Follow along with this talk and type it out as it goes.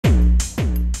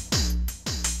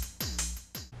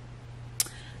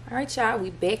All right, y'all,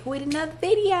 we back with another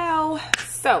video.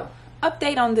 So,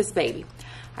 update on this baby.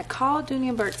 I called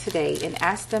Dooney&Bourke today and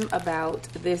asked them about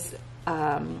this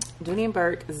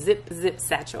Dooney&Bourke zip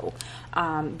satchel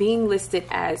being listed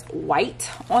as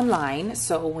white online.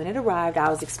 So when it arrived, I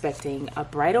was expecting a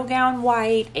bridal gown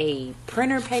white, a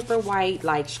printer paper white,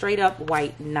 like straight up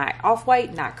white, not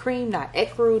off-white, not cream, not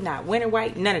ecru, not winter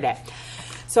white, none of that.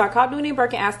 So I called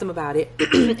Dooney&Bourke and asked them about it.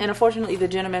 And unfortunately, the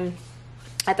gentleman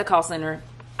at the call center,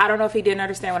 I don't know if he didn't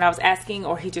understand what I was asking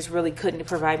or he just really couldn't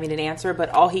provide me an answer, but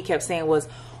all he kept saying was,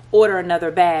 order another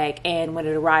bag, and when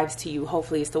it arrives to you,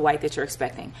 hopefully it's the white that you're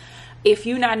expecting. If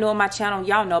you not knowing my channel,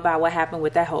 y'all know about what happened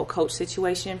with that whole coach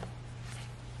situation.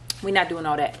 We're not doing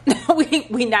all that.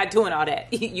 we not doing all that.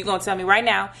 You're going to tell me right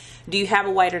now, do you have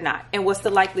a white or not? And what's the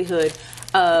likelihood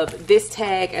of this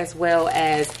tag as well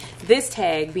as this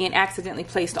tag being accidentally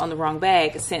placed on the wrong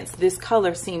bag, since this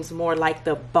color seems more like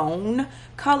the bone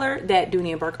color that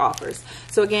Dooney&Bourke offers.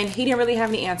 So again, he didn't really have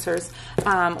any answers.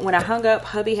 When I hung up,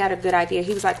 hubby had a good idea.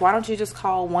 He was like, why don't you just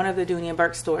call one of the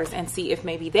Dooney&Bourke stores and see if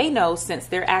maybe they know, since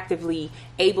they're actively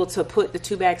able to put the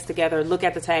two bags together, look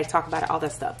at the tag, talk about it, all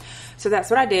that stuff. So that's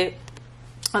what I did.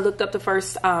 I looked up the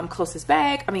first closest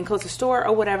store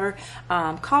or whatever,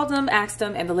 called them, asked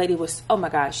them, and the lady was, oh my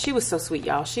gosh, she was so sweet,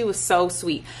 y'all. She was so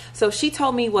sweet. So she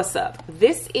told me what's up.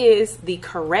 This is the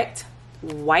correct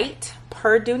white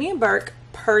per Dooney&Bourke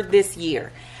per this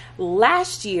year.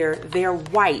 Last year, their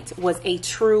white was a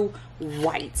true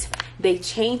white. They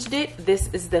changed it. This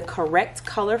is the correct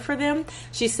color for them.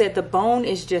 She said the bone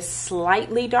is just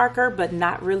slightly darker, but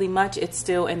not really much. It's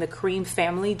still in the cream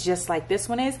family, just like this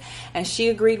one is. And she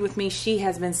agreed with me. She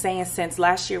has been saying since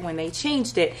last year when they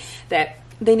changed it that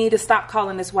they need to stop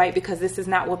calling this white, because this is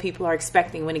not what people are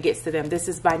expecting when it gets to them. This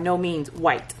is by no means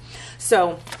white.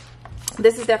 So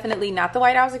this is definitely not the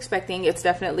white I was expecting. It's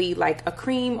definitely like a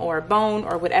cream or a bone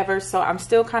or whatever. So I'm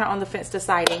still kind of on the fence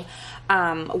deciding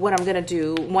what I'm going to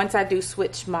do. Once I do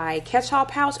switch my catch-all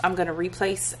pouch, I'm going to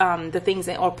replace the things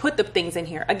in, or put the things in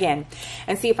here again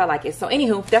and see if I like it. So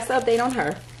anywho, that's the update on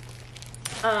her.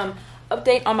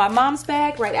 Update on my mom's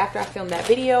bag. Right after I filmed that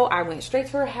video, I went straight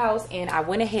to her house and I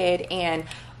went ahead and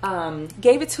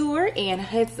gave it to her, and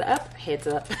heads up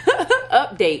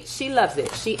update, she loves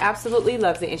it. She absolutely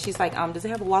loves it. And she's like, does it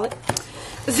have a wallet?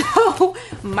 So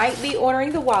might be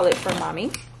ordering the wallet for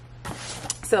mommy.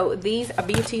 So these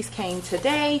beauties came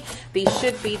today. These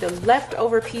should be the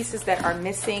leftover pieces that are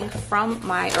missing from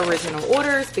my original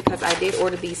orders, because I did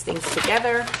order these things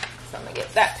together. So I'm gonna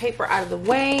get that paper out of the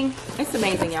way. It's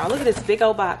amazing, y'all. Look at this big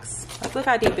old box. Like, look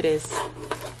how deep it is.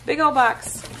 Big old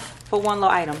box for one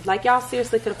little item. Like, y'all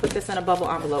seriously could have put this in a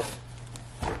bubble envelope.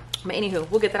 But anywho,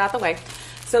 we'll get that out the way.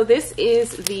 So this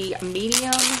is the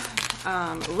medium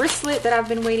wristlet that I've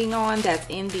been waiting on. That's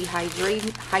in the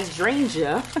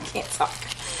hydrangea. I can't talk.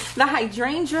 The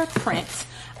hydrangea print.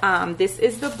 This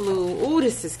is the blue. Ooh,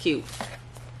 this is cute.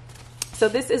 So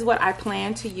this is what I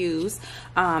plan to use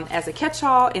as a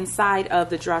catch-all inside of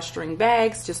the drawstring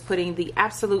bags. Just putting the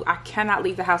absolute, I cannot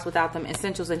leave the house without them,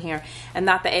 essentials in here, and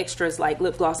not the extras like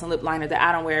lip gloss and lip liner that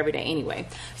I don't wear every day anyway.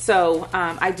 So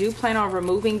I do plan on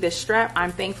removing this strap.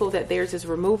 I'm thankful that theirs is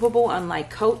removable.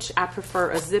 Unlike Coach, I prefer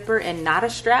a zipper and not a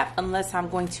strap unless I'm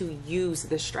going to use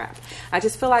the strap. I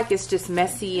just feel like it's just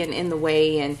messy and in the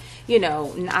way, and you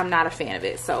know, I'm not a fan of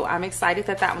it. So I'm excited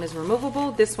that that one is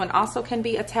removable. This one also can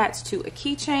be attached to a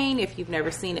keychain if you've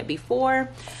never seen it before.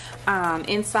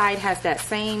 Inside has that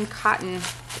same cotton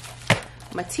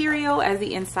material as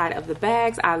the inside of the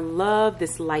bags. I love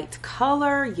this light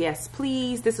color. Yes,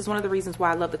 please. This is one of the reasons why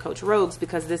I love the Coach Rogues,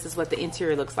 because this is what the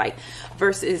interior looks like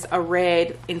versus a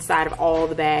red inside of all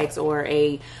the bags, or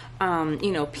a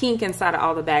you know, pink inside of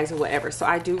all the bags or whatever. So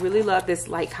I do really love this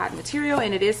light cotton material,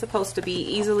 and it is supposed to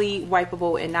be easily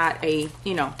wipeable and not a,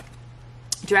 you know,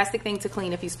 drastic thing to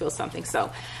clean if you spill something.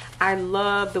 So I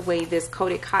love the way this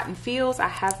coated cotton feels. I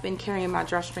have been carrying my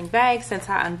drawstring bag since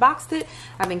I unboxed it.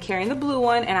 I've been carrying the blue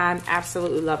one, and I'm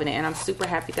absolutely loving it, and I'm super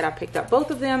happy that I picked up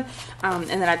both of them. And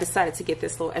then I decided to get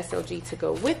this little SLG to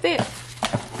go with it.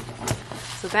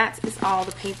 So that is all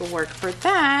the paperwork for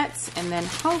that, and then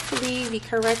hopefully the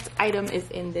correct item is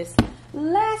in this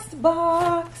last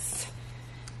box.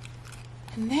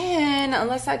 And then,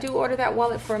 unless I do order that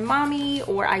wallet for mommy,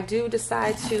 or I do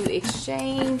decide to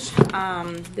exchange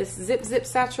this zip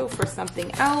satchel for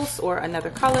something else or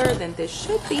another color, then this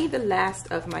should be the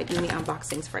last of my Dooney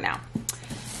unboxings for now.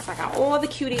 So I got all the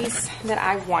cuties that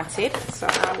I wanted, so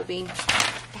I will be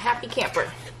a happy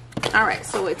camper. All right,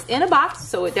 so it's in a box,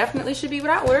 so it definitely should be what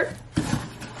I ordered.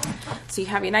 So you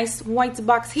have your nice white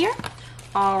box here,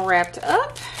 all wrapped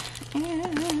up,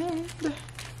 and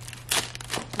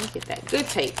Get that good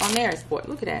tape on there, sport.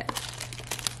 Look at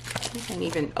that. You can't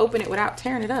even open it without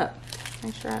tearing it up.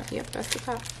 Make sure yep, that's the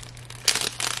top.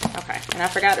 Okay, and I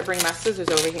forgot to bring my scissors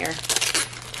over here.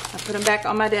 I put them back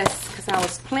on my desk because I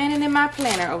was planning in my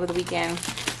planner over the weekend.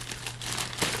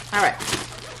 All right.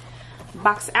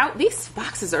 Box out. These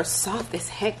boxes are soft as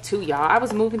heck too, y'all. I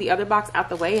was moving the other box out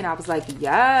the way and I was like,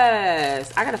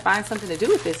 yes, I gotta find something to do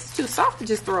with this. It's too soft to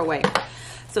just throw away.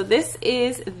 So this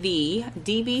is the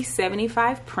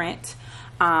DB75 print.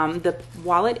 The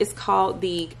wallet is called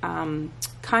the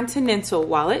Continental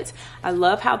Wallet. I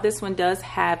love how this one does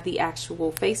have the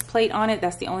actual faceplate on it.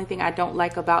 That's the only thing I don't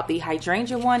like about the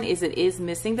Hydrangea one, is it is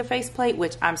missing the faceplate,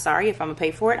 which I'm sorry, if I'm gonna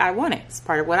pay for it, I want it. It's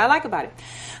part of what I like about it.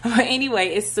 But anyway,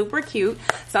 it's super cute.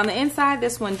 So on the inside,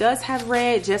 this one does have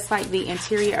red, just like the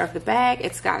interior of the bag.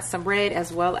 It's got some red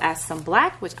as well as some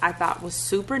black, which I thought was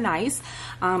super nice.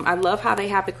 I love how they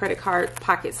have the credit card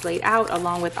pockets laid out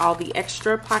along with all the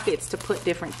extra pockets to put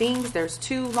different things. There's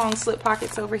 2 long slip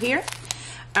pockets over here.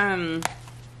 And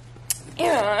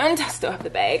I still have the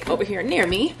bag over here near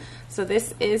me. So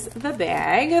this is the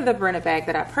bag, the Brenna bag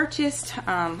that I purchased.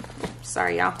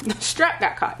 Sorry, y'all, the strap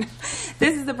got caught.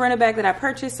 This is the Brenna bag that I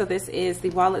purchased. So this is the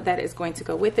wallet that is going to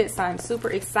go with it. So I'm super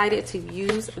excited to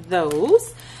use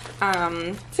those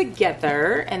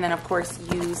together. And then of course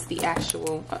use the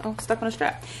actual, stuck on a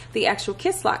strap, the actual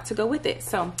kiss lock to go with it.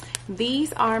 So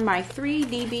these are my 3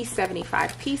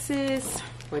 DB75 pieces.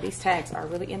 Boy, these tags are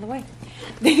really in the way.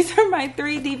 These are my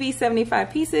 3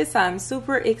 DB75 pieces. So I'm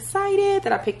super excited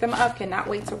that I picked them up. Cannot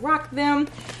wait to rock them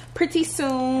pretty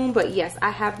soon. But yes,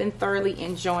 I have been thoroughly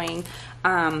enjoying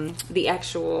the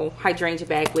actual Hydrangea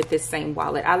bag with this same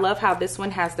wallet. I love how this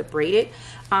one has the braided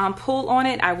pull on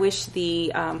it. I wish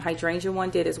the Hydrangea one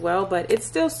did as well, but it's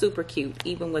still super cute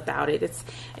even without it.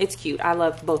 It's cute. I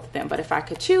love both of them, but if I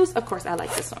could choose, of course I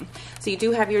like this one. So you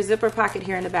do have your zipper pocket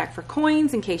here in the back for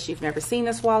coins in case you've never seen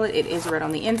this wallet. It is red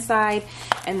on the inside,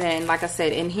 and then like I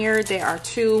said, in here there are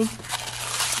 2,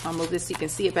 I'll move this so you can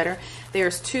see it better.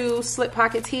 There's 2 slip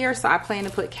pockets here, so I plan to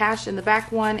put cash in the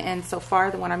back one, and so far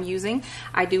the one I'm using,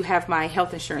 I do have my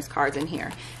health insurance cards in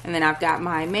here. And then I've got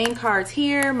my main cards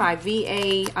here, my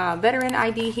VA veteran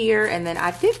ID here, and then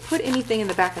I didn't put anything in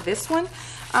the back of this one,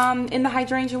 in the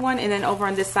Hydrangea one. And then over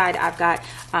on this side, I've got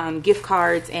gift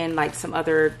cards and like some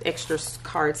other extra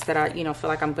cards that I, feel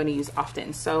like I'm going to use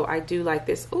often. So I do like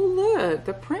this. Oh, look,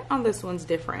 the print on this one's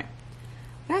different.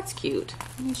 That's cute.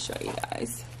 Let me show you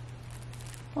guys.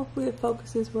 Hopefully it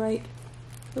focuses right.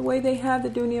 The way they have the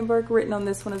Dooney&Bourke written on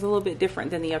this one is a little bit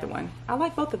different than the other one. I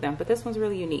like both of them, but this one's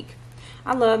really unique.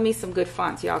 I love me some good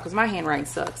fonts, y'all, because my handwriting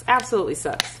sucks. Absolutely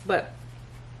sucks. But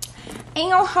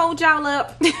ain't gonna hold y'all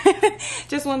up.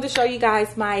 Just wanted to show you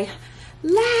guys my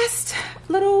last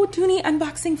little Dooney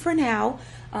unboxing for now.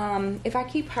 If I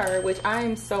keep her, which I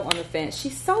am so on the fence,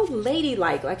 she's so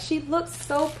ladylike. Like, she looks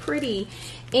so pretty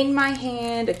in my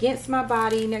hand, against my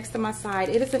body, next to my side.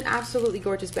 It is an absolutely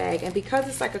gorgeous bag, and because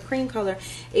it's like a cream color,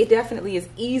 it definitely is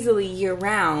easily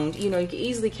year-round. You can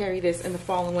easily carry this in the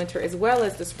fall and winter as well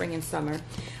as the spring and summer.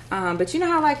 But you know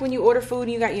how, like, when you order food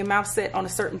and you got your mouth set on a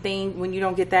certain thing, when you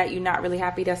don't get that, you're not really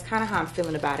happy? That's kind of how I'm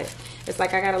feeling about it. It's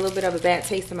like I got a little bit of a bad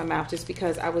taste in my mouth just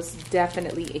because I was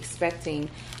definitely expecting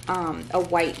a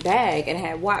white bag, and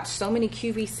had watched so many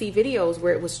QVC videos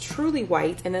where it was truly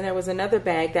white, and then there was another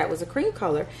bag that was a cream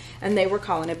color and they were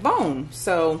calling it bone.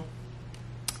 So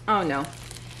I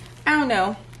don't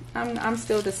know. I'm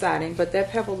still deciding, but that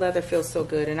pebble leather feels so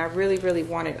good, and I really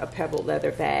wanted a pebble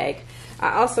leather bag.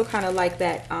 I also kind of like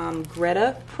that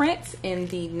Greta print in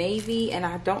the navy, and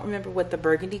I don't remember what the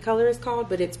burgundy color is called,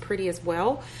 but it's pretty as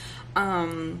well.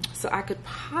 So I could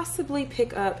possibly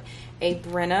pick up a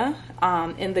Brenna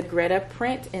in the Greta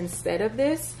print instead of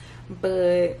this,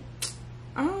 but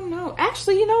I don't know.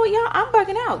 Actually, you know what, y'all? I'm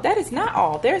bugging out. That is not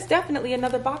all. There's definitely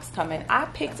another box coming. I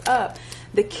picked up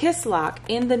the kiss lock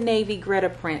in the navy Greta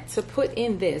print to put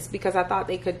in this because I thought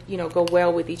they could, go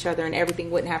well with each other and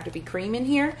everything wouldn't have to be cream in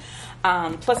here.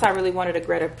 Plus, I really wanted a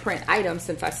Greta print item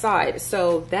since I saw it.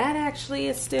 So that actually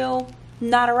is still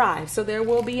not arrived. So there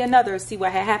will be another see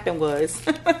what had happened was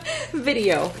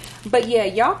video. But yeah,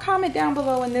 y'all comment down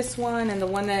below in this one and the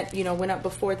one that went up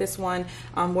before this one,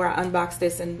 where I unboxed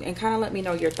this, and kind of let me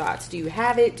know your thoughts. Do you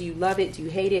have it? Do you love it? Do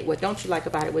you hate it? What don't you like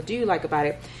about it? What do you like about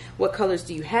it? What colors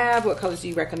do you have? What colors do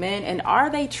you recommend? And are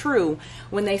they true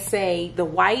when they say the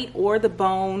white or the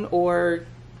bone or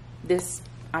this,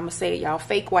 I'm gonna say it, y'all,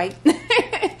 fake white?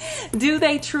 Do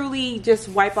they truly just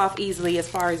wipe off easily as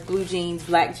far as blue jeans,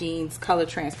 black jeans, color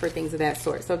transfer, things of that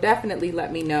sort? So definitely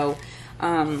let me know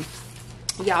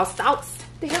y'all's thoughts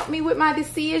to help me with my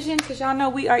decision, because y'all know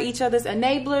we are each other's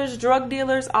enablers, drug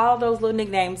dealers, all those little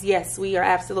nicknames. Yes, we are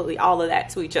absolutely all of that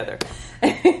to each other.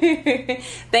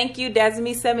 Thank you,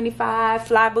 DB75,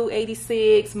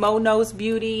 Flyboo86, Mo Knows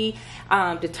Beauty,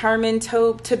 Determined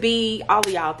to Be, all of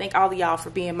y'all. Thank all of y'all for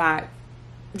being my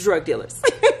drug dealers.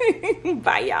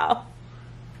 Bye, y'all.